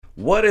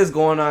What is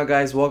going on,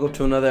 guys? Welcome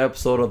to another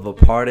episode of the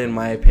Pardon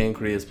My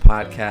Pancreas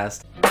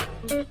podcast.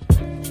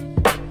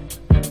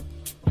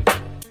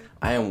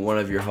 I am one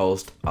of your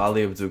hosts,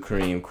 Ali Abdul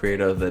Kareem,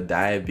 creator of the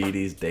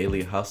Diabetes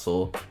Daily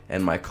Hustle,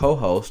 and my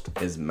co-host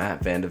is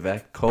Matt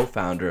Vanderveck,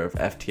 co-founder of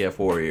FTF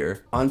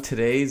Warrior. On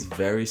today's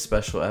very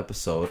special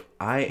episode,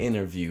 I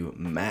interview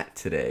Matt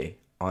today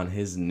on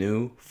his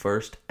new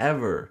first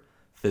ever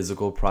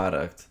physical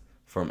product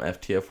from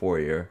FTF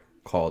Warrior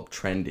called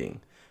Trending.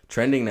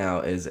 Trending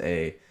now is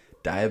a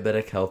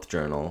diabetic health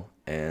journal,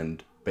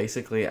 and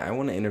basically I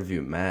want to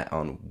interview Matt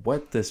on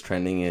what this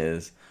Trending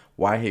is,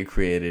 why he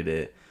created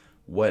it,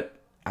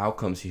 what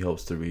outcomes he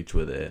hopes to reach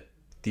with it,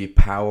 the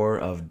power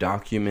of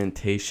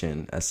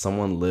documentation as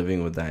someone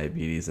living with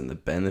diabetes and the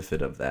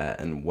benefit of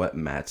that, and what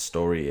Matt's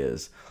story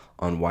is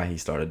on why he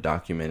started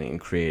documenting and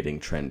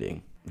creating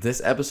Trending.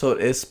 This episode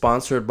is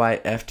sponsored by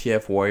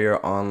FTF Warrior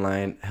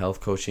Online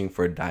Health Coaching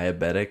for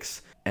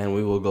Diabetics. And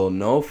we will go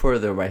no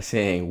further by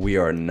saying we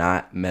are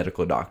not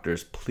medical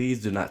doctors.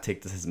 Please do not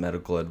take this as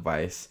medical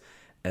advice.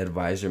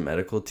 Advise your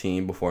medical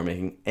team before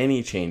making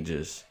any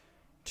changes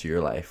to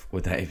your life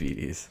with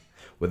diabetes.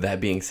 With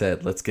that being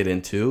said, let's get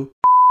into...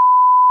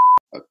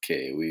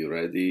 Okay, we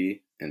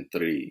ready? In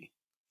 3,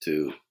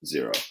 2,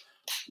 0.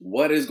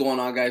 What is going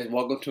on, guys?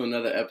 Welcome to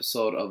another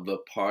episode of the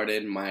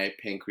Pardon My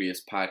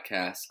Pancreas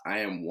podcast. I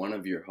am one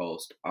of your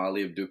hosts,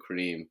 Ali Abdul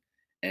Kareem.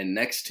 And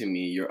next to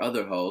me, your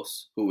other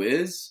host, who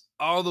is...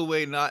 all the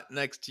way not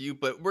next to you,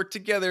 but we're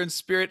together in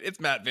spirit. It's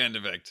Matt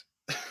Vanderveck.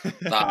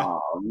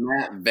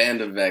 Matt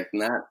Vanderveck,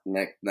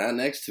 not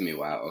next to me.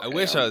 Wow. Okay, I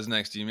wish I was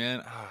next to you,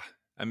 man.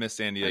 I miss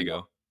San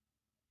Diego.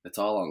 It's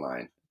all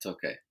online. It's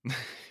okay.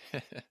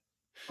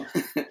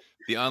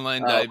 The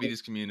online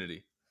diabetes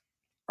community.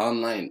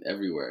 Online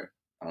everywhere.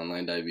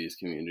 Online diabetes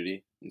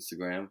community,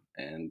 Instagram,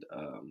 and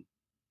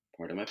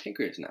Pardon My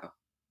Pancreas now.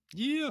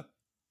 Yeah.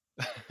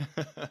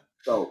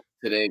 So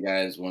today,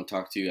 guys, I want to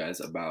talk to you guys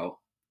about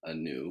a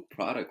new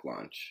product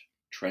launch,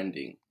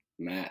 Trending.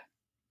 Matt,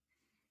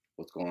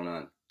 what's going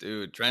on?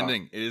 Dude,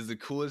 Trending is the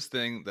coolest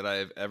thing that I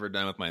have ever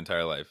done with my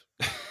entire life.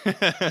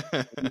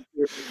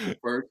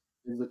 First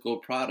physical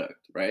product,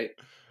 right?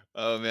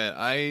 Oh man,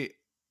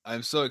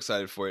 I'm so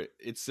excited for it.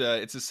 It's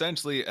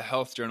essentially a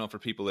health journal for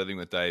people living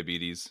with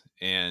diabetes,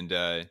 and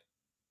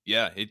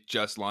yeah, it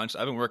just launched.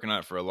 I've been working on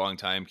it for a long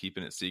time,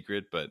 keeping it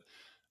secret, but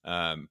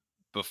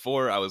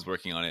before I was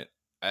working on it,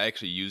 I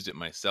actually used it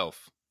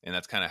myself, and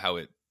that's kind of how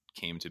it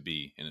came to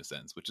be, in a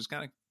sense, which is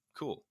kind of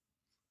cool.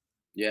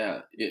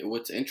 Yeah,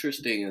 what's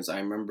interesting is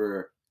I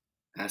remember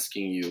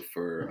asking you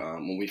for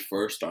when we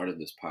first started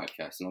this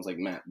podcast, and I was like,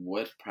 Matt,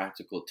 what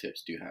practical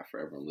tips do you have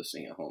for everyone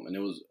listening at home? And it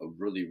was a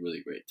really,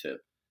 really great tip.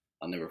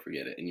 I'll never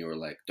forget it. And you were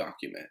like,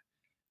 document.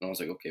 And I was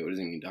like, okay, what does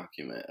he mean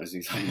document? I was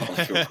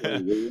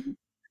talking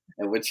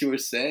and what you were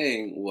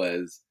saying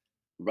was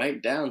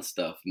write down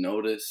stuff,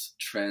 notice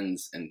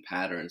trends and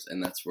patterns,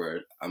 and that's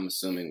where I'm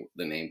assuming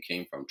the name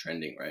came from,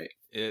 Trending, right?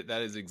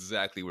 That is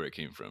exactly where it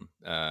came from.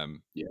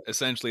 Yeah.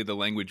 Essentially, the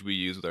language we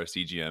use with our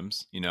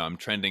CGMs. I'm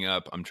trending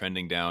up, I'm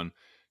trending down,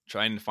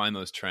 trying to find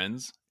those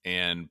trends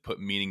and put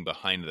meaning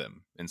behind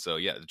them. And so,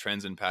 yeah, the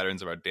trends and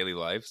patterns of our daily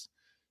lives,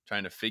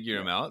 trying to figure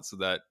them out so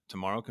that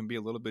tomorrow can be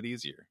a little bit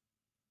easier.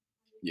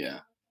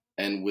 Yeah.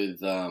 And with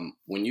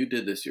when you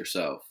did this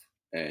yourself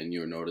and you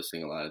were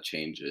noticing a lot of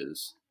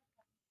changes,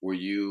 were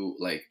you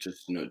like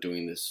just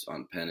doing this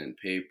on pen and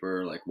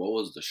paper? Like, what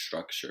was the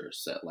structure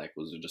set like?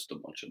 Was it just a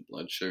bunch of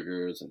blood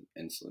sugars and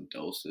insulin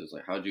doses?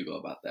 Like, how'd you go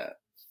about that?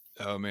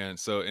 Oh man,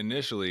 so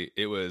initially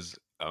it was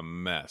a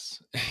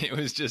mess. It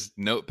was just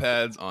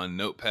notepads on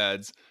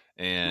notepads,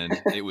 and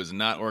it was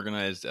not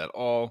organized at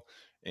all.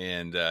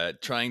 And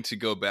trying to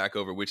go back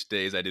over which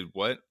days I did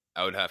what,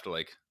 I would have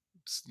to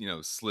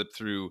slip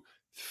through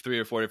 3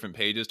 or 4 different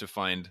pages to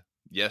find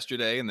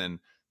yesterday, and then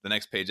the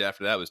next page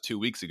after that was 2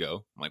 weeks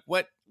ago. I'm like,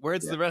 what?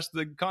 Where's the rest of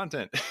the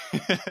content?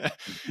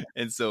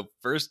 And so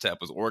first step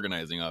was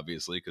organizing,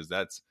 obviously, because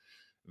that's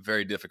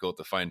very difficult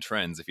to find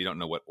trends if you don't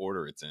know what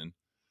order it's in.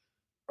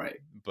 Right.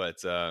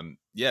 But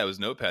yeah, it was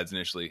notepads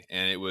initially.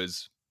 And it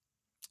was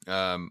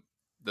the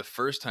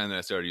first time that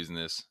I started using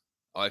this,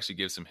 I'll actually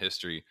give some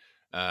history.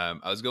 I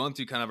was going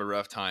through kind of a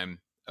rough time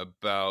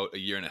about 1.5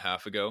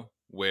 years ago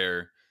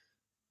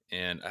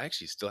and I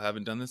actually still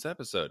haven't done this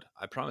episode.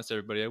 I promised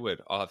everybody I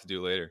would. I'll have to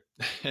do it later.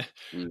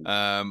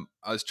 I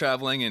was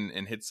traveling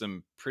and hit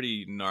some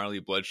pretty gnarly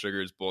blood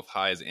sugars, both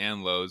highs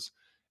and lows,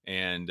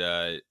 and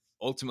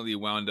ultimately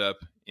wound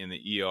up in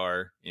the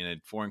ER in a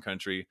foreign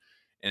country.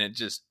 And it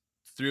just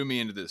threw me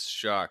into this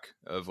shock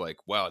of like,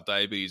 wow,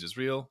 diabetes is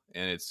real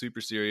and it's super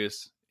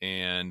serious.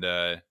 And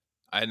I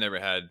had never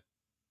had,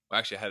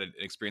 actually I had an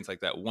experience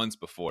like that once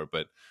before,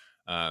 but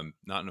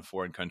not in a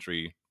foreign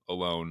country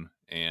alone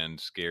and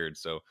scared.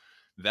 So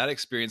that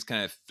experience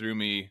kind of threw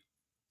me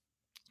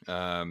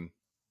in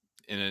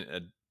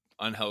an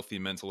unhealthy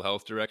mental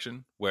health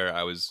direction where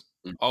I was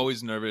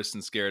always nervous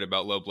and scared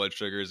about low blood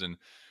sugars. And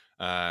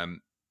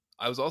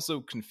I was also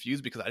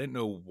confused because I didn't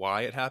know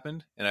why it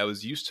happened. And I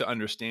was used to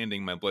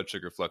understanding my blood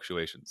sugar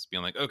fluctuations,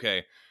 being like,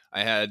 okay,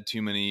 I had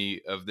too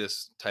many of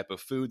this type of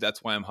food.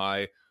 That's why I'm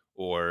high.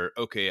 Or,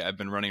 okay, I've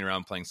been running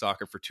around playing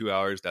soccer for 2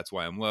 hours. That's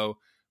why I'm low.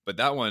 But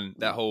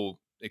that whole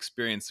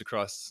experience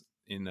across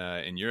in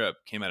Europe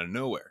came out of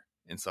nowhere.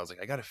 And so I was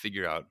like, I got to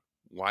figure out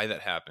why that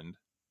happened.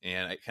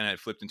 And I kind of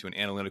flipped into an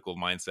analytical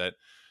mindset.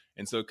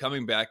 And so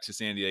coming back to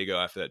San Diego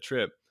after that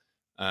trip,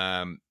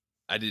 um,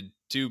 I did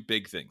two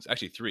big things,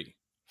 actually three.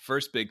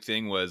 First big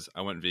thing was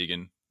I went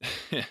vegan,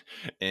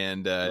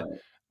 and Right.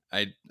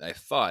 I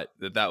thought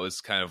that was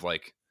kind of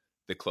like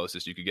the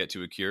closest you could get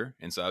to a cure,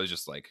 and so I was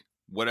just like,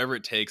 whatever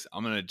it takes,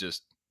 I'm gonna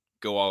just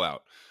go all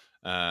out.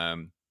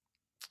 Um,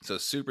 so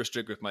super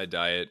strict with my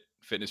diet,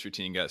 fitness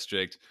routine got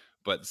strict.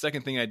 But the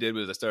second thing I did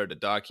was I started to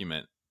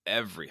document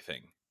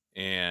everything,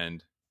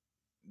 and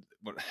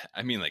what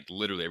I mean, like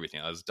literally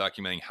everything. I was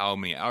documenting how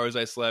many hours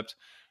I slept,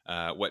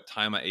 what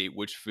time I ate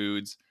which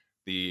foods,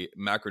 the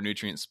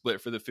macronutrient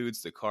split for the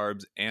foods, the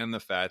carbs and the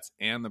fats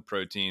and the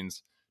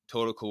proteins,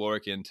 total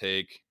caloric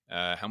intake,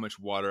 how much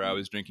water I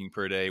was drinking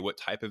per day, what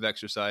type of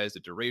exercise,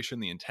 the duration,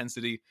 the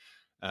intensity,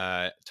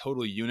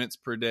 total units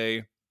per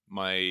day,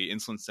 my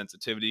insulin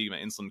sensitivity, my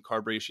insulin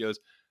carb ratios,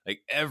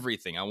 like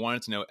everything. I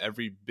wanted to know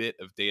every bit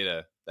of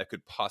data that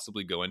could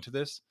possibly go into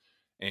this.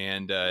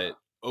 And Wow.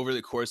 over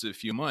the course of a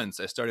few months,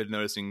 I started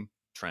noticing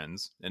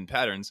trends and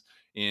patterns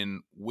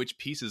in which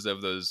pieces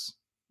of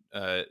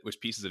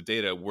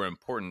data were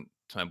important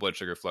to my blood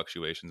sugar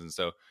fluctuations. And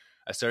so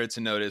I started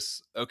to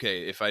notice,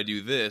 okay, if I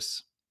do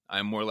this,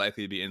 I'm more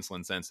likely to be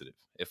insulin sensitive.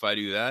 If I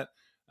do that,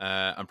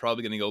 I'm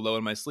probably going to go low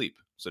in my sleep.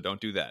 So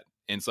don't do that.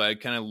 And so I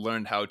kind of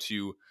learned how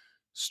to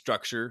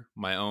structure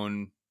my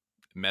own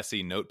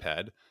messy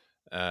notepad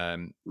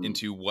Mm.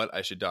 into what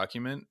I should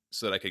document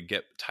so that I could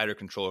get tighter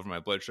control over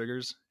my blood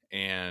sugars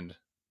and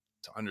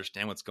to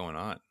understand what's going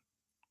on.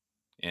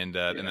 And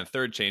Yeah. the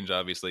third change,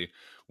 obviously,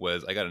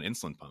 was I got an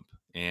insulin pump.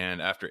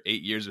 And after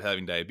 8 years of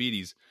having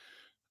diabetes,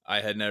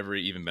 I had never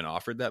even been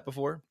offered that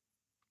before.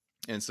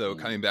 And so Mm.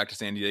 coming back to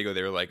San Diego,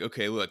 they were like,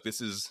 okay, look, this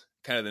is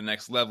kind of the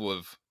next level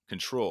of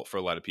control for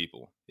a lot of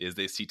people is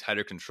they see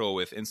tighter control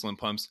with insulin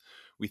pumps.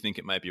 We think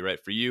it might be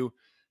right for you.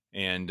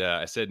 And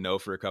I said no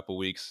for a couple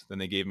weeks. Then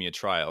they gave me a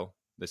trial.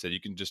 They said,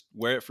 you can just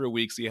wear it for a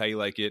week, see how you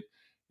like it.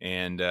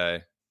 And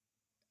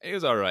it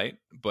was all right,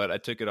 but I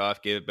took it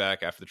off, gave it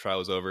back after the trial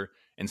was over,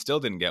 and still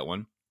didn't get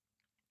one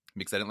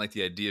because I didn't like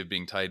the idea of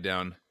being tied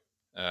down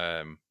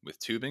with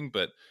tubing.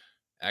 But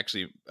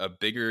actually, a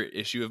bigger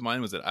issue of mine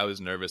was that I was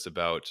nervous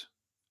about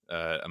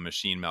a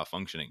machine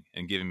malfunctioning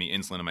and giving me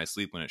insulin in my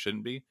sleep when it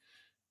shouldn't be.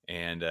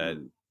 And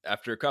Mm.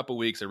 after a couple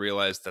weeks, I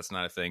realized that's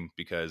not a thing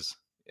because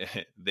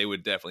they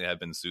would definitely have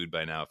been sued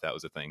by now if that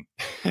was a thing.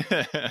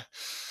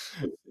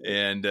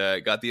 And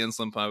got the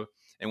insulin pump.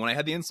 And when I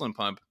had the insulin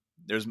pump,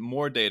 there's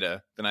more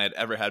data than I had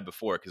ever had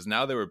before because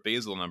now there were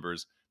basal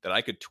numbers that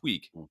I could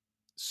tweak Mm.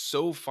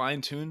 so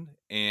fine tuned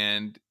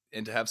and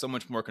to have so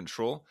much more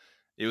control.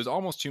 It was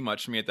almost too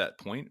much for me at that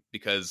point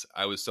because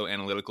I was so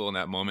analytical in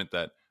that moment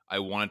that I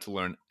wanted to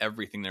learn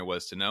everything there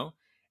was to know.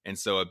 And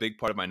so a big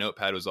part of my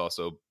notepad was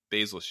also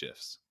basal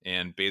shifts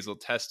and basal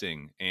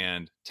testing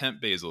and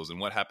temp basals and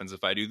what happens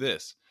if I do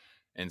this.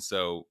 And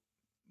so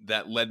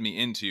that led me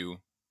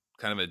into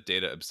kind of a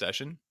data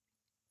obsession.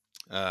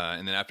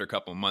 And then after a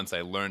couple of months,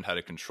 I learned how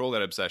to control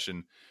that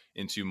obsession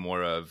into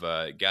more of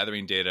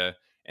gathering data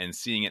and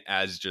seeing it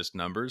as just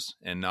numbers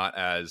and not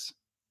as,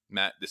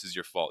 Matt, this is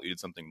your fault. You did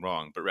something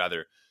wrong, but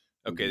rather,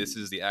 okay, this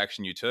Mhm. is the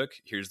action you took.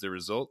 Here's the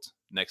result.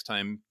 Next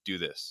time, do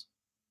this.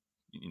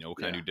 What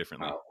can I Yeah. do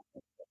differently? Wow.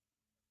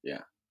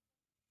 Yeah.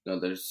 No,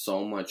 there's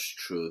so much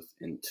truth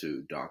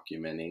into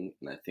documenting,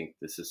 and I think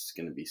this is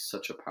going to be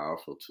such a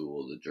powerful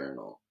tool, the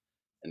journal,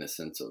 in a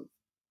sense of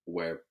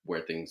where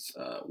things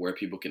where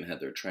people can head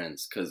their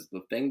trends. Because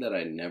the thing that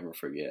I never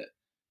forget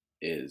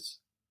is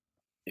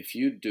if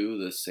you do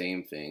the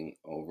same thing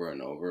over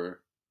and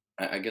over,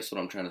 I guess what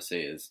I'm trying to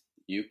say is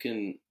you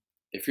can,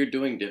 if you're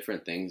doing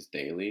different things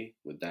daily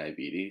with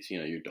diabetes,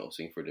 you're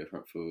dosing for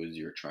different foods,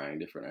 you're trying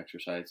different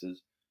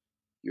exercises,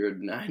 you're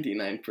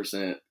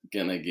 99%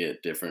 gonna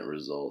get different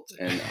results.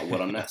 And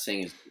what I'm not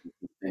saying is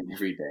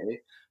every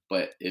day,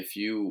 but if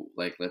you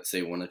like, let's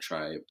say, want to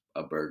try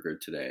a burger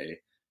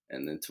today,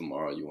 and then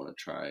tomorrow you want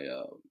to try,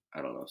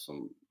 I don't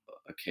know,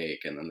 a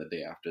cake, and then the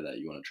day after that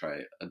you want to try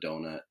a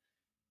donut.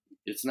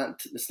 It's not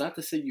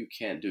to say you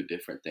can't do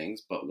different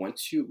things, but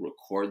once you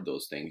record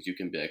those things, you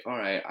can be like, all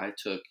right, I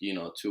took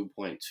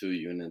 2.2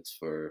 units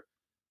for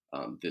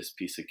this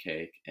piece of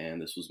cake,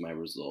 and this was my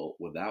result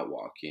without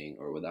walking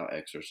or without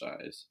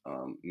exercise.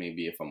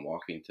 Maybe if I'm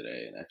walking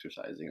today and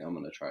exercising, I'm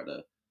gonna try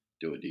to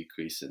do a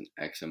decrease in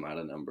X amount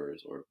of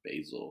numbers or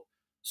basal.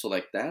 So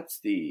like that's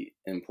the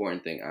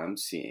important thing I'm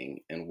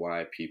seeing, and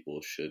why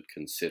people should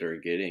consider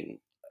getting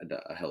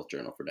a health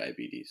journal for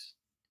diabetes.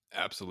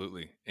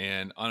 Absolutely.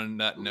 And on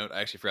that note, I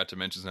actually forgot to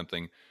mention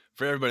something.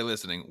 for everybody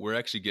listening, we're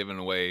actually giving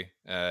away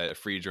a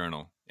free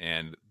journal,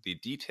 and the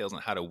details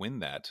on how to win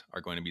that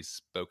are going to be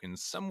spoken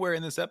somewhere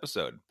in this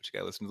episode. But you got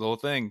to listen to the whole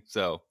thing.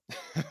 So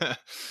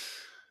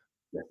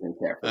Listen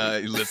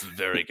carefully. you listen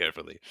very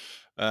carefully.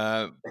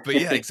 But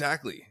yeah,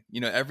 exactly.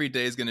 Every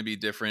day is going to be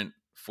different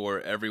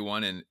for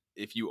everyone, and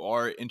if you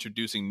are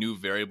introducing new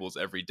variables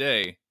every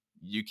day,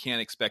 you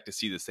can't expect to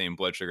see the same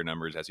blood sugar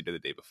numbers as you did the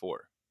day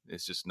before.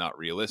 It's just not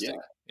realistic.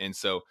 Yeah. And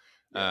so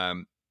Yeah.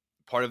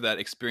 part of that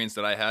experience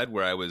that I had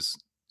where I was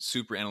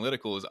super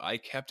analytical is I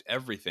kept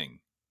everything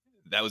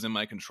that was in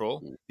my control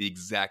Mm-hmm. the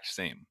exact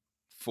same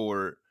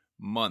for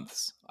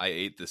months. I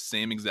ate the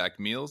same exact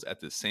meals at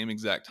the same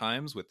exact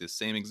times with the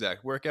same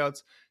exact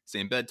workouts,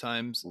 same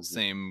bedtimes, Mm-hmm.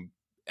 same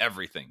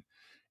everything.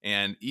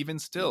 And even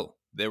still,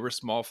 there were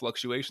small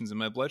fluctuations in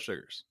my blood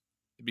sugars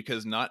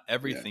because not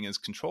everything is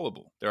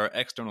controllable. There are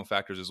external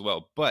factors as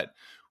well. But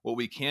what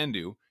we can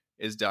do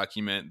is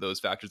document those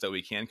factors that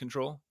we can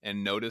control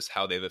and notice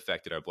how they've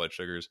affected our blood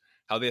sugars,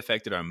 how they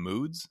affected our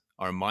moods,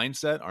 our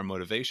mindset, our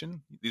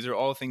motivation. These are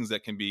all things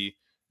that can be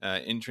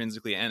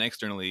intrinsically and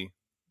externally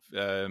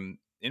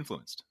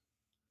influenced.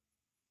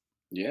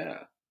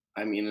 Yeah.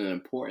 I mean, an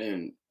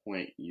important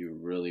point you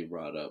really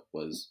brought up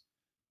was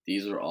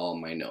these are all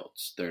my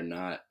notes. They're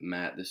not,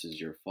 Matt, this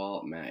is your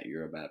fault. Matt,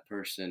 you're a bad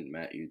person.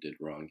 Matt, you did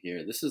wrong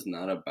here. This is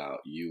not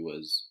about you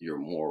as your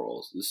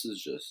morals. This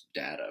is just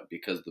data,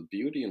 because the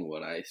beauty in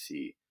what I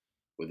see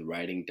with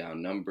writing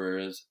down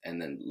numbers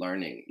and then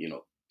learning,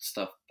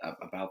 stuff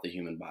about the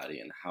human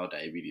body and how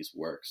diabetes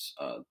works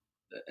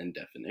in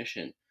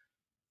definition,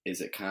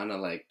 is it kind of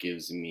like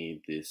gives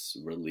me this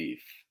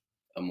relief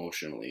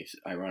emotionally,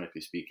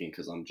 ironically speaking,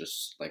 because I'm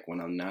just like,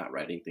 when I'm not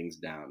writing things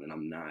down and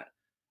I'm not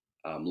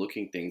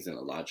looking things in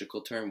a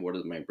logical term, what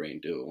does my brain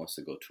do? It wants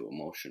to go to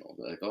emotional.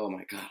 Like, oh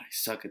my God, I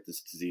suck at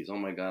this disease. Oh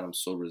my God, I'm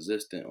so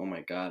resistant. Oh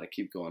my God, I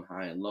keep going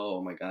high and low.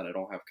 Oh my God, I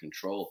don't have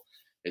control.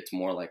 It's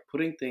more like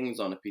putting things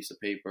on a piece of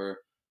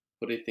paper,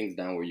 putting things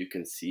down where you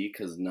can see,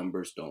 because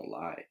numbers don't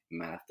lie.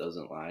 Math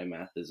doesn't lie.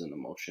 Math isn't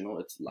emotional.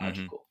 It's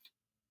logical.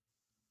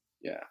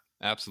 Mm-hmm. Yeah.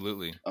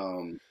 Absolutely.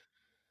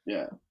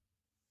 Yeah.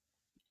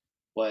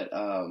 But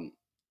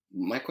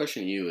my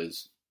question to you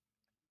is,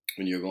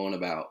 when you're going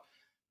about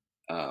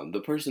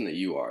the person that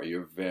you are,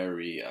 you're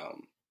very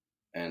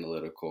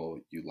analytical.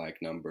 You like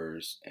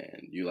numbers,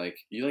 and you like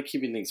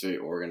keeping things very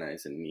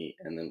organized and neat.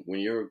 And then when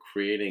you're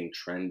creating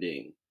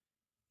trending,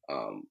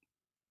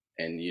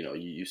 and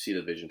you see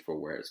the vision for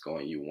where it's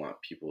going, you want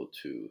people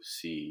to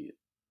see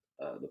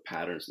the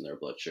patterns in their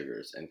blood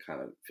sugars and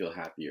kind of feel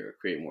happier,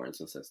 create more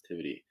insulin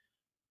sensitivity.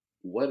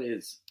 What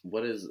is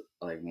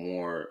like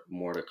more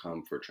to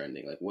come for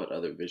trending? Like, what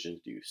other visions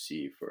do you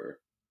see for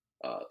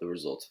the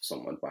results of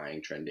someone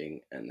buying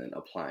trending and then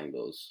applying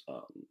those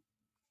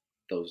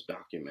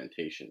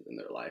documentations in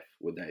their life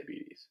with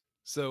diabetes?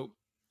 So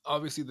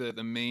obviously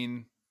the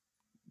main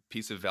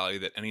piece of value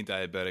that any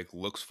diabetic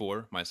looks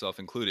for, myself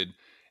included,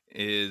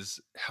 is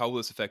how will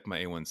this affect my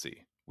A1C?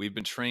 We've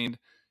been trained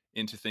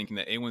into thinking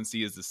that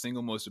A1C is the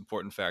single most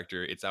important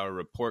factor. It's our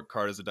report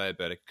card as a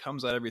diabetic,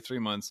 comes out every 3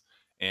 months,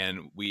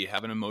 and we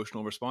have an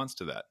emotional response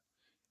to that.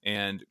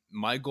 And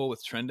my goal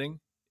with trending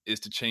is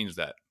to change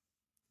that,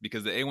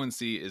 because the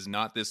A1C is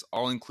not this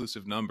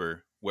all-inclusive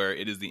number where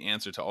it is the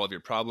answer to all of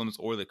your problems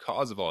or the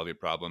cause of all of your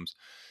problems.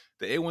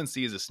 The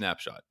A1C is a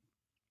snapshot.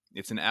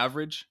 It's an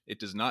average. It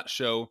does not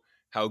show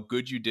how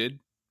good you did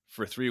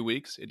for 3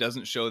 weeks. It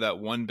doesn't show that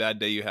one bad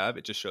day you have.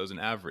 It just shows an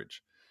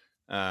average.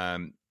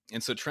 And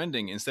so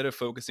trending, instead of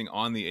focusing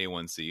on the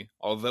A1C,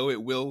 although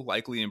it will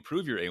likely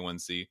improve your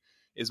A1C,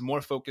 is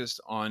more focused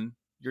on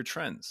your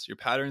trends, your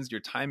patterns, your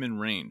time in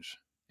range.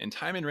 And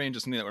time in range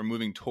is something that we're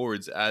moving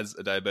towards as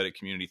a diabetic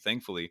community,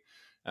 thankfully.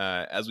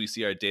 As we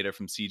see our data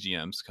from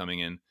CGMs coming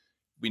in,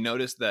 we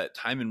notice that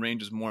time in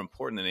range is more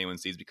important than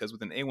A1Cs, because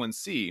with an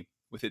A1C,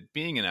 with it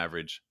being an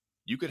average,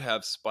 you could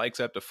have spikes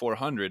up to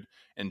 400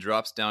 and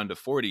drops down to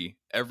 40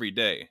 every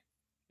day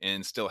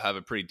and still have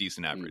a pretty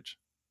decent average.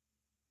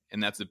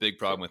 And that's the big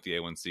problem with the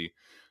A1C.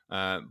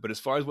 But as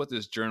far as what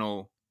this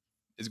journal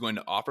is going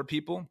to offer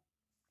people,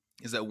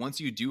 is that once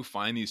you do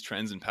find these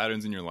trends and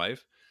patterns in your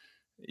life,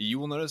 you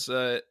will notice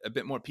a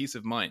bit more peace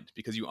of mind,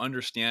 because you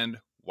understand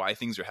why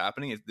things are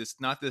happening.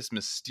 It's not this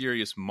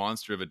mysterious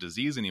monster of a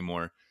disease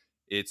anymore.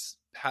 It's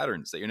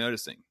patterns that you're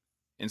noticing.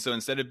 And so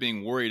instead of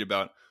being worried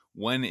about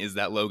when is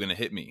that low going to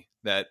hit me,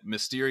 that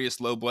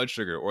mysterious low blood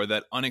sugar or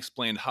that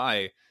unexplained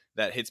high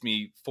that hits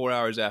me 4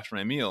 hours after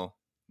my meal,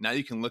 now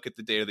you can look at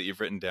the data that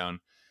you've written down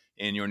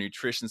in your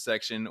nutrition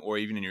section or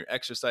even in your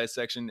exercise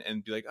section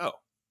and be like, oh,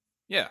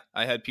 yeah,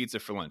 I had pizza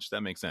for lunch.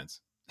 That makes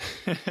sense.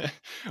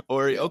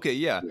 Or, okay,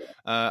 yeah,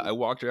 I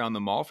walked around the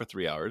mall for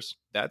 3 hours.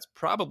 That's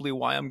probably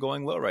why I'm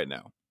going low right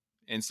now.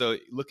 And so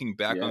looking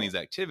back on these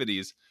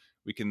activities,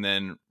 we can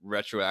then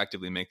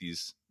retroactively make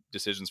these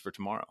decisions for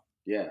tomorrow.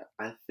 Yeah,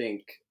 I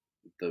think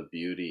the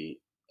beauty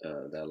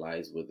that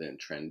lies within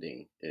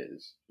trending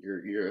is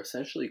you're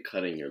essentially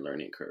cutting your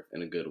learning curve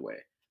in a good way.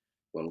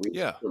 When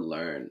we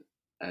learn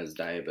as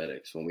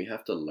diabetics, when we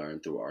have to learn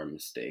through our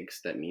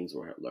mistakes, that means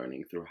we're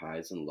learning through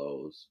highs and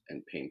lows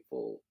and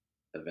painful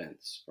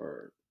events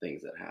or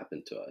things that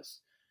happen to us.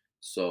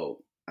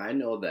 So I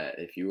know that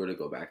if you were to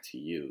go back to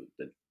you,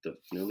 the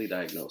newly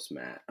diagnosed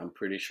Matt, I'm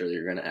pretty sure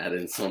you're going to add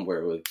in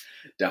somewhere with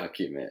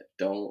document.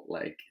 Don't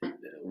like,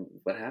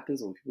 what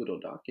happens when people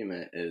don't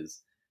document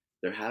is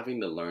they're having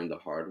to learn the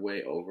hard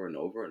way over and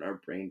over, and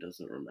our brain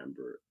doesn't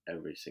remember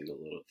every single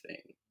little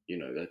thing. You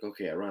know, like,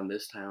 okay, around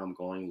this time I'm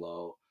going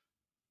low.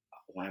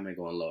 Why am I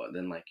going low? And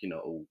then, like, you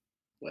know,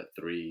 what,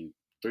 three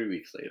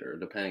weeks later,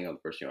 depending on the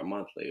person, a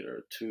month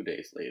later, 2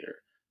 days later,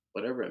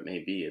 whatever it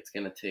may be, it's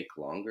gonna take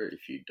longer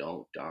if you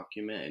don't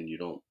document and you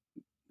don't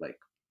like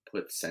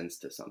put sense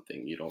to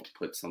something. You don't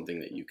put something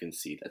that you can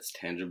see that's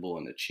tangible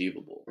and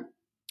achievable.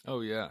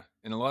 Oh yeah.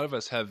 And a lot of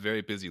us have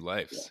very busy Yeah.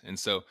 lives. And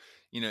so,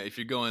 if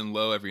you're going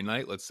low every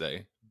night, let's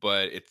say,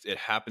 but it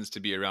happens to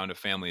be around a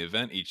family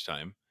event each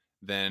time,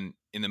 then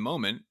in the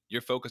moment,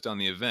 you're focused on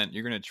the event,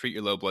 you're going to treat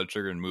your low blood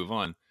sugar and move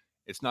on.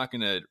 It's not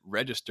going to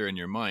register in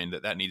your mind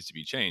that that needs to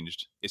be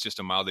changed. It's just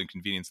a mild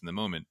inconvenience in the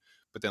moment.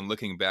 But then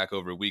looking back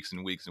over weeks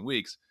and weeks and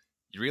weeks,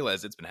 you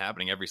realize it's been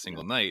happening every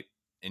single night,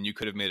 and you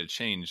could have made a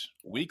change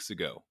weeks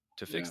ago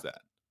to fix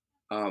that.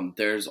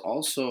 There's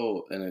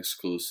also an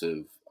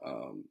exclusive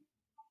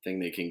thing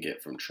they can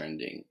get from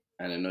Trending.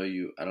 And I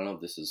don't know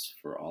if this is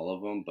for all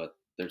of them, but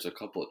there's a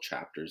couple of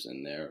chapters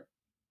in there.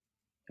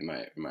 Am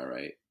I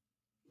right?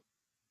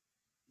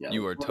 Yeah,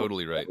 you are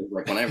totally right.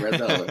 Like when I read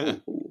that, I was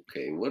like, oh,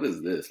 okay, what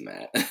is this,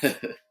 Matt?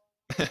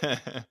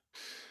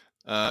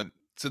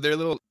 So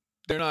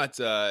they're not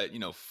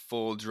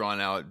full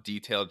drawn out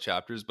detailed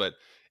chapters, but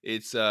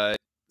it's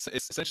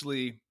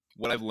essentially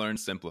what I've learned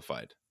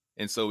simplified.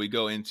 And so we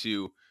go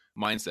into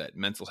mindset,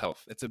 mental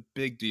health. It's a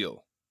big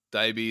deal.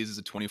 Diabetes is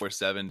a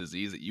 24/7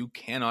 disease that you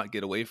cannot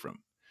get away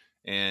from.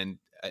 And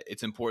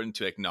it's important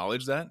to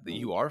acknowledge that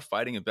you are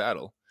fighting a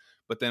battle.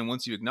 But then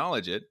once you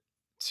acknowledge it,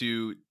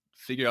 to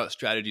figure out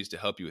strategies to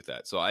help you with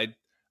that. So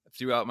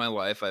throughout my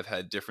life, I've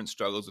had different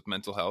struggles with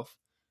mental health.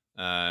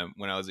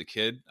 When I was a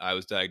kid, I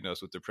was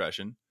diagnosed with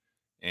depression,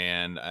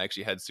 and I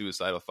actually had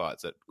suicidal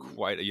thoughts at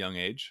quite a young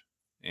age.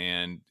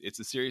 And it's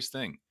a serious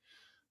thing.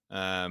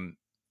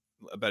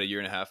 About a year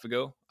and a half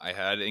ago, I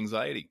had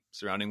anxiety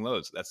surrounding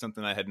lows. That's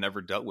something I had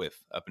never dealt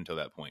with up until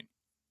that point.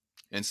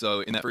 And so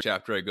in that first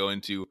chapter, I go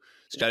into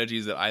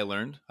strategies that I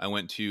learned. I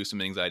went to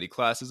some anxiety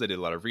classes. I did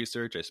a lot of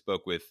research. I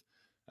spoke with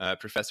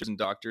professors and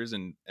doctors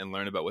and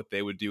learned about what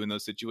they would do in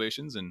those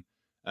situations. And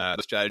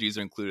those strategies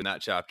are included in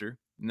that chapter.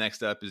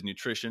 Next up is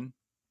nutrition.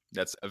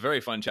 That's a very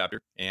fun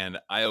chapter and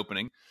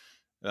eye-opening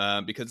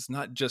because it's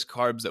not just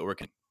carbs that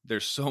work.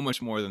 There's so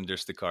much more than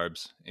just the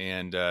carbs.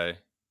 And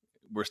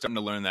we're starting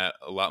to learn that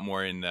a lot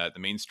more in the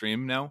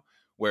mainstream now,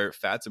 where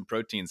fats and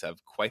proteins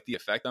have quite the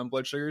effect on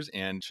blood sugars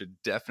and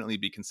should definitely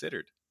be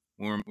considered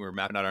when we're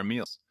mapping out our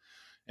meals.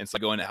 And so I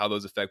go into how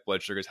those affect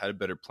blood sugars, how to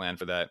better plan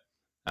for that.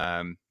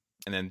 And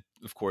then,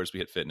 of course, we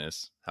hit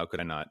fitness. How could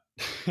I not?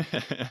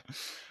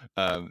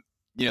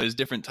 There's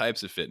different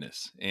types of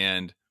fitness.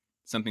 And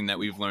something that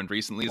we've learned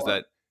recently is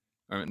that,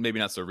 or maybe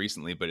not so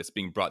recently, but it's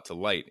being brought to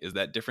light, is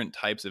that different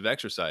types of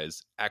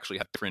exercise actually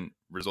have different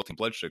resulting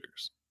blood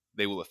sugars.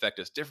 They will affect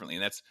us differently.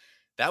 And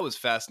that was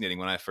fascinating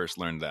when I first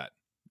learned that.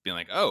 Being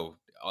like, oh,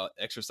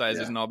 exercise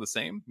isn't all the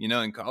same.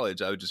 In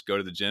college, I would just go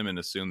to the gym and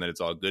assume that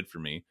it's all good for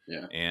me,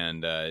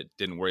 and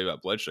didn't worry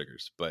about blood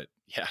sugars. But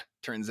yeah,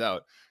 turns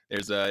out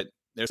there's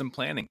some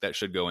planning that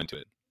should go into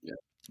it. Yeah,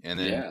 and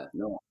then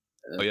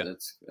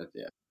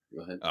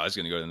Go ahead. I was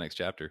going to go to the next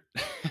chapter.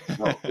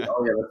 Oh yeah,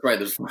 that's right.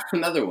 There's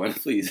another one,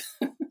 please.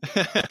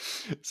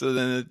 So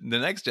then the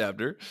next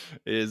chapter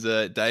is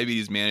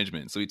diabetes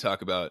management. So we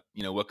talk about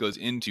what goes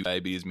into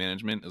diabetes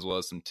management, as well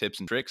as some tips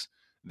and tricks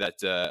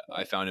that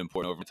I found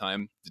important over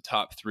time. The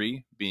top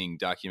 3 being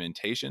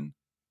documentation,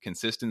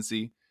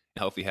 consistency, and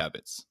healthy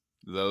habits.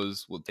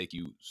 Those will take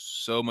you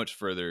so much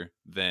further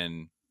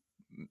than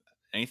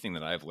anything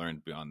that I've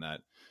learned beyond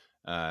that.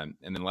 And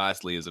then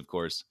lastly is, of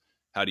course,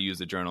 how to use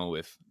the journal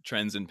with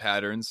trends and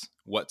patterns,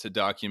 what to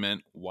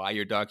document, why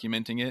you're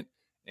documenting it,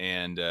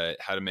 and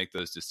how to make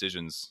those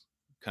decisions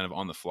kind of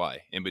on the fly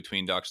in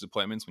between doctor's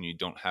appointments when you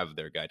don't have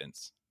their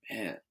guidance.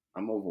 Man,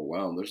 I'm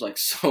overwhelmed. There's like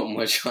so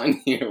much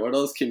on here. What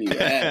else can you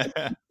add?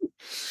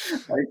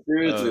 Like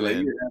seriously, like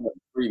you have a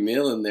free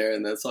meal in there,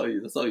 and that's all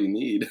you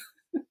need.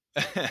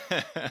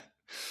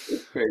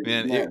 It's crazy.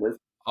 Man,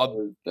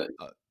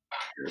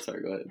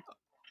 sorry, go ahead.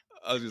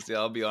 I was gonna say,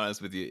 I'll be honest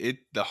with you.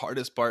 The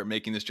hardest part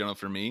making this journal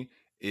for me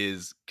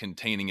is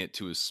containing it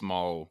to a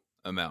small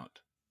amount,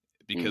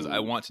 because I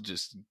want to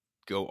just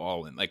go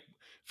all in. Like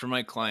for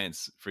my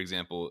clients, for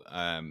example,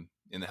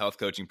 in the health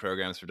coaching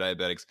programs for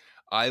diabetics,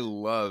 I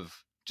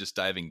love just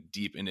diving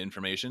deep into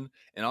information,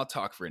 and I'll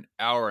talk for an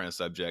hour on a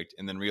subject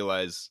and then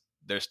realize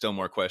there's still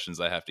more questions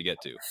I have to get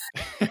to.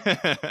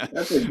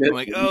 I'm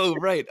like, oh,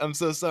 right. I'm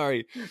so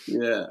sorry.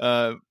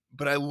 Yeah.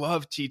 But I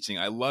love teaching.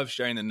 I love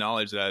sharing the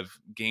knowledge that I've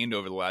gained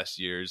over the last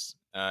years,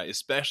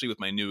 especially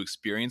with my new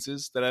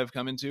experiences that I've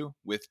come into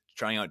with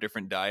trying out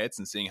different diets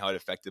and seeing how it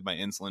affected my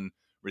insulin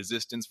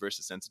resistance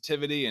versus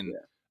sensitivity. And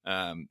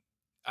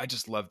I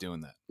just love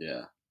doing that.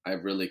 Yeah. I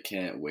really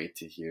can't wait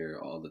to hear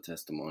all the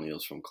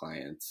testimonials from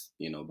clients,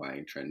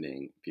 buying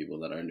trending, people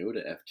that are new to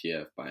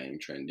FTF buying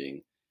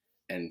trending,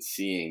 and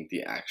seeing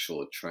the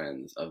actual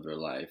trends of their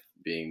life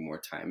being more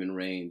time in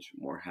range,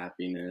 more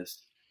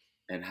happiness,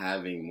 and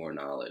having more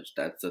knowledge.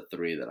 That's the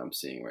three that I'm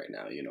seeing right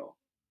now,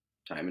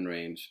 time in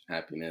range,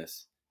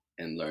 happiness,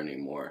 and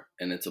learning more.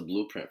 And it's a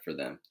blueprint for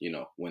them,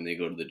 when they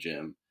go to the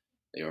gym,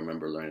 they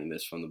remember learning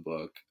this from the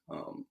book,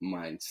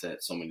 mindset,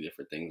 so many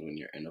different things when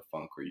you're in a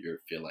funk or you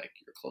feel like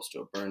you're close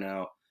to a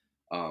burnout.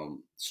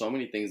 So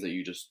many things that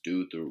you just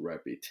do through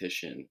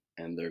repetition,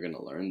 and they're going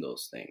to learn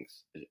those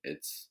things.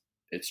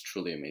 It's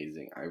truly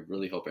amazing. I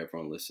really hope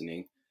everyone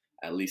listening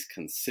at least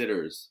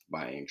considers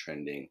buying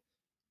trending.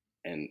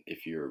 And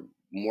if you're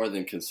more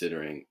than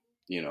considering,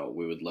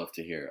 we would love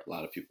to hear a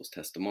lot of people's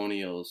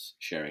testimonials,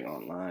 sharing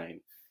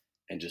online,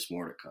 and just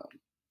more to come.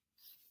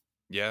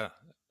 Yeah,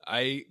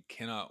 I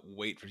cannot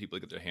wait for people to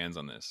get their hands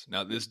on this.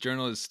 Now, this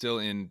journal is still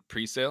in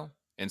pre-sale,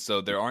 and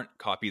so there aren't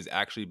copies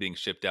actually being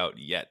shipped out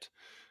yet.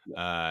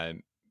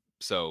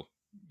 So,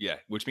 yeah,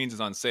 which means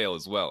it's on sale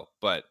as well.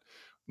 But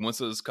once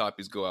those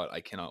copies go out, I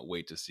cannot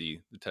wait to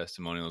see the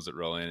testimonials that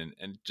roll in.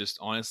 And just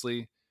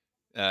honestly,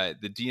 the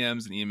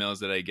DMs and emails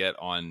that I get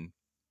on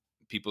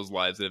people's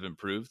lives that have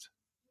improved,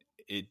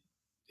 it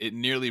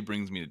nearly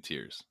brings me to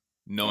tears,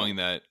 knowing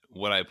that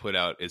what I put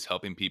out is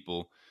helping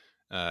people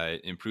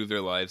improve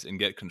their lives and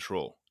get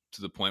control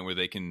to the point where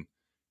they can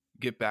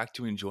get back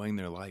to enjoying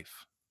their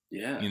life.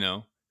 Yeah,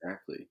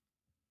 exactly.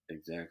 They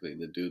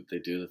do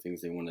the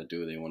things they want to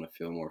do. They want to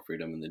feel more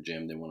freedom in the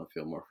gym. They want to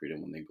feel more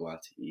freedom when they go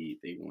out to eat.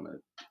 They want to,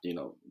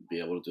 be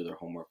able to do their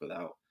homework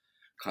without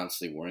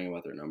constantly worrying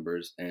about their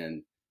numbers.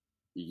 And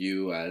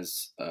you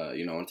as, I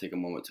want to take a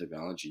moment to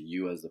acknowledge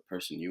you as the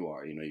person you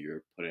are.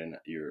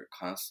 You're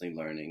constantly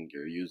learning.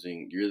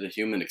 You're the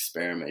human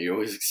experiment. You're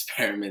always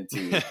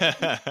experimenting,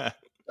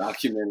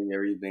 documenting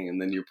everything,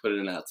 and then you're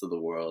putting it out to the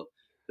world.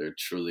 They're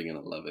truly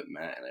going to love it,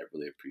 Matt. And I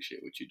really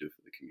appreciate what you do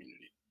for the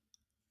community.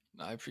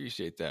 I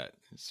appreciate that.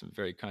 It's some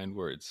very kind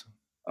words.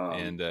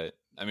 And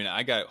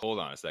hold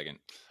on a second.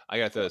 I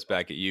got to throw this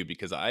back at you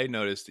because I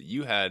noticed that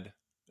you had,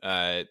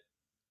 let's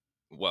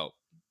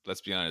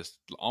be honest,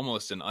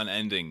 almost an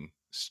unending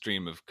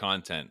stream of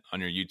content on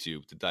your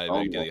YouTube, the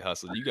Diabetic Daily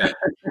Hustle. You got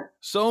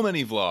so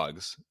many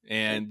vlogs,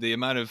 and the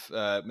amount of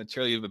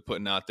material you've been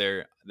putting out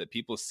there that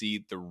people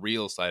see the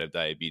real side of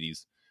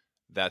diabetes,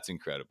 that's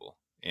incredible.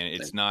 And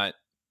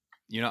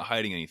you're not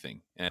hiding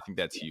anything. And I think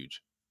that's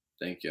huge.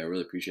 Thank you. I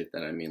really appreciate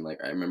that. I mean,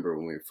 I remember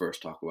when we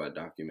first talked about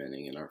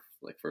documenting in our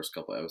first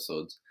couple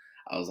episodes,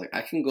 I was like,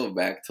 I can go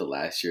back to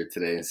last year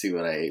today and see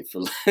what I ate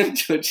for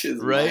lunch, which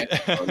is right.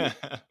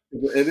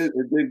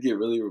 It did get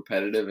really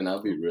repetitive, and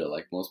I'll be real.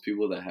 Like most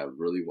people that have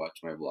really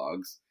watched my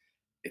vlogs,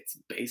 it's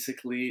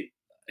basically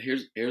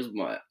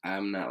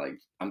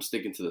I'm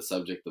sticking to the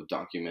subject of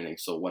documenting.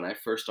 So when I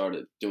first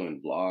started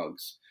doing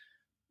vlogs,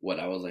 what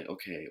I was like,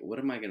 okay, what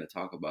am I going to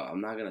talk about?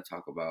 I'm not going to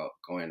talk about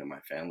going to my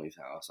family's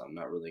house. I'm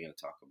not really going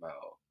to talk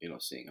about,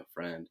 seeing a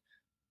friend.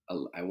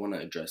 I want to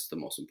address the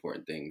most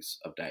important things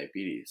of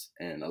diabetes.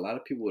 And a lot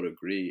of people would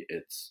agree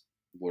it's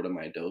what am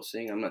I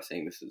dosing? I'm not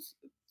saying this is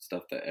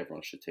stuff that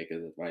everyone should take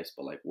as advice,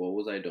 but what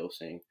was I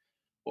dosing?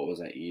 What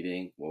was I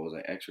eating? What was I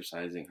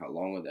exercising? How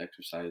long were the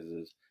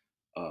exercises?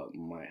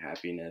 My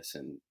happiness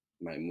and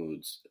my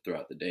moods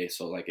throughout the day.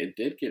 So it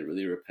did get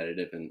really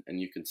repetitive and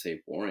you can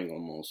say boring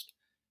almost,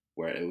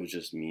 where it was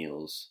just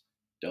meals,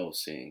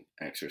 dosing,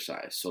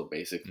 exercise. So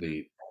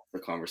basically the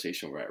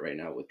conversation we're at right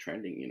now with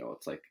trending,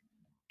 it's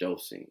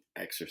dosing,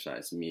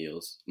 exercise,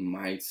 meals,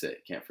 mindset,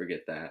 can't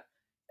forget that.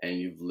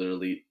 And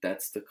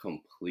that's the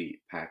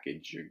complete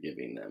package you're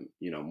giving them,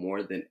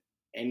 more than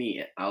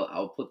any,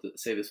 I'll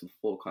say this with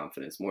full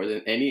confidence, more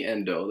than any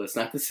endo. That's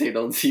not to say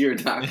don't see your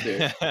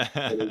doctor.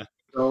 There's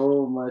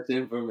so much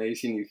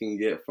information you can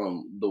get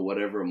from the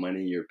whatever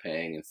money you're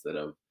paying instead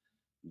of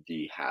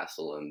the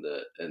hassle and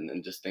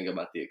just think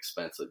about the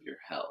expense of your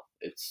health.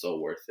 It's so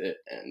worth it.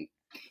 And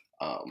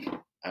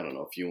I don't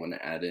know if you want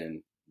to add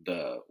in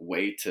the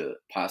way to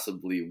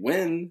possibly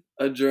win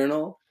a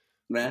journal,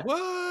 Matt.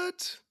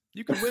 What?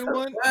 You can win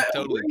one? You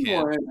totally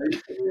can.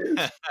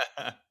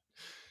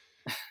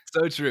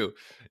 So true.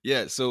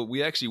 Yeah. So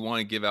we actually want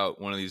to give out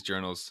one of these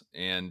journals,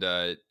 and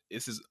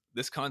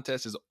this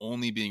contest is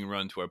only being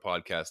run to our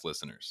podcast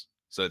listeners.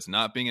 So it's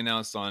not being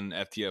announced on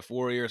FTF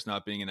Warrior. It's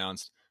not being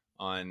announced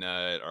on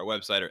our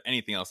website or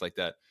anything else like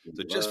that.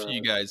 So just for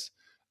you guys,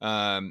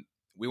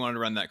 we wanted to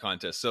run that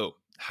contest. So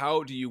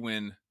how do you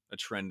win a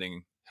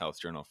trending health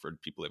journal for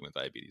people living with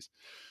diabetes?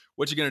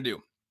 What you're going to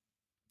do,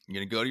 you're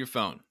going to go to your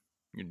phone.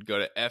 You're going to go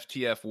to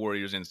FTF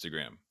Warriors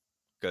Instagram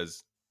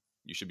because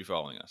you should be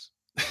following us.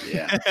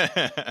 Yeah.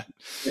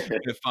 You're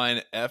going to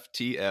find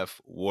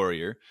FTF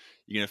Warrior.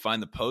 You're going to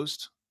find the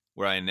post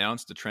where I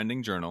announced the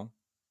trending journal.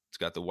 It's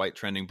got the white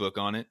trending book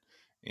on it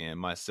and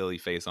my silly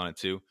face on it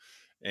too.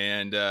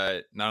 And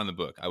not on the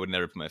book. I would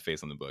never put my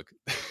face on the book.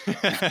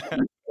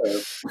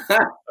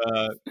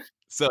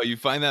 So you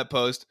find that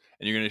post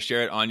and you're going to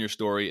share it on your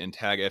story and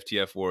tag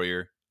FTF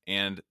Warrior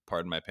and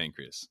Pardon My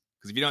Pancreas.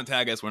 Because if you don't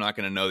tag us, we're not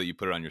going to know that you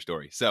put it on your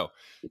story. So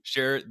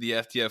share the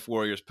FTF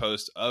Warriors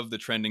post of the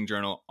trending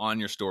journal on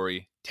your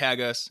story, tag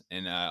us,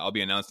 and I'll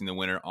be announcing the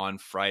winner on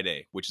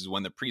Friday, which is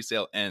when the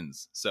pre-sale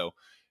ends. So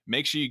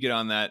make sure you get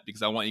on that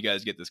because I want you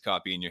guys to get this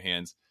copy in your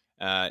hands.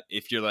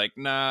 If you're like,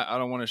 nah, I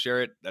don't want to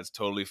share it, that's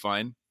totally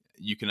fine.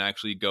 You can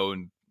actually go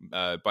and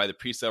buy the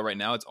pre-sale right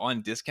now. It's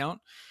on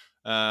discount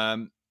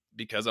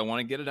because I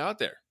want to get it out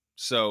there.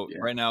 So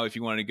right now, if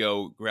you want to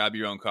go grab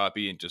your own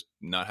copy and just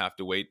not have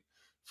to wait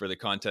for the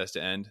contest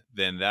to end,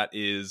 then that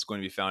is going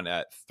to be found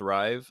at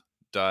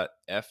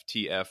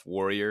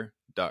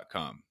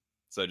thrive.ftfwarrior.com.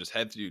 So just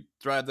head to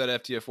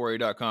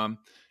thrive.ftfwarrior.com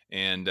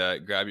and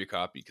grab your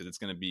copy because it's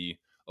going to be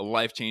a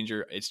life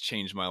changer. It's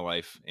changed my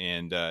life,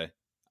 and I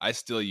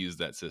still use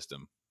that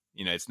system.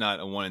 You know, it's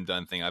not a one and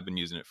done thing. I've been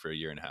using it for a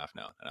year and a half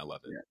now, and I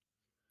love it.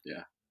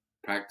 Yeah.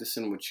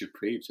 Practicing what you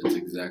preach. It's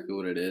exactly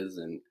what it is,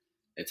 and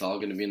it's all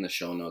going to be in the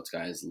show notes,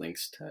 guys.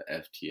 Links to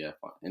FTF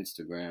on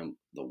Instagram,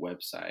 the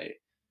website,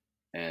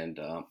 and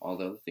all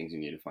the other things you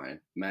need to find.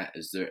 Matt,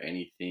 is there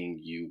anything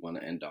you want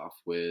to end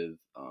off with?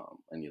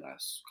 Any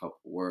last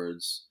couple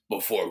words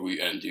before we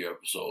end the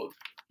episode?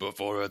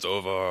 Before it's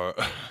over.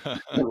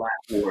 The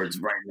last words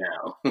right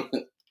now.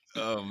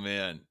 Oh,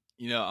 man.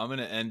 You know, I'm going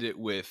to end it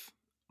with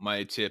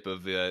my tip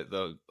of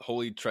the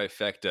holy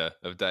trifecta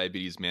of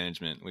diabetes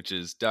management, which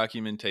is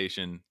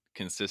documentation,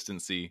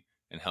 consistency,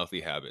 and healthy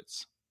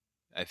habits.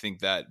 I think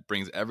that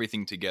brings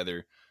everything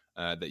together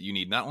that you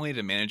need not only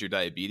to manage your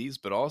diabetes,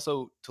 but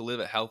also to live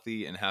a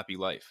healthy and happy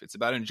life. It's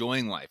about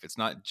enjoying life. It's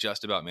not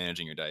just about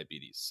managing your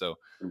diabetes. So,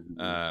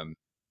 and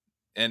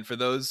for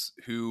those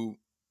who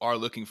are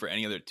looking for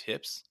any other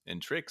tips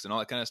and tricks and all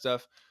that kind of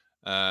stuff,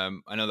 I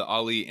know that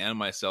Ali and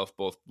myself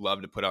both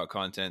love to put out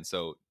content.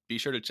 So be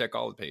sure to check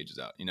all the pages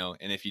out, you know,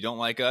 and if you don't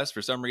like us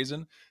for some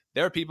reason,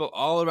 there are people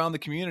all around the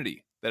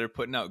community that are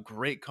putting out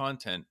great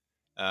content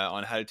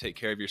on how to take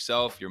care of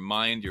yourself, your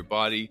mind, your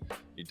body,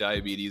 your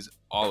diabetes,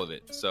 all of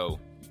it. So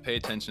pay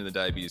attention to the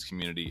diabetes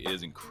community. It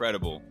is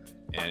incredible,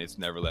 and it's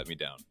never let me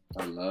down.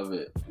 I love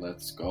it.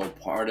 Let's go.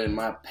 Pardon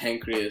my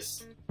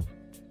pancreas.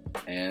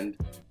 And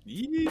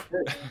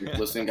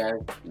listen, guys,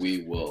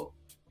 we will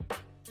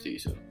see you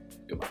soon.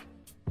 Goodbye.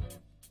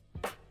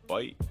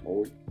 Bye.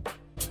 Bye.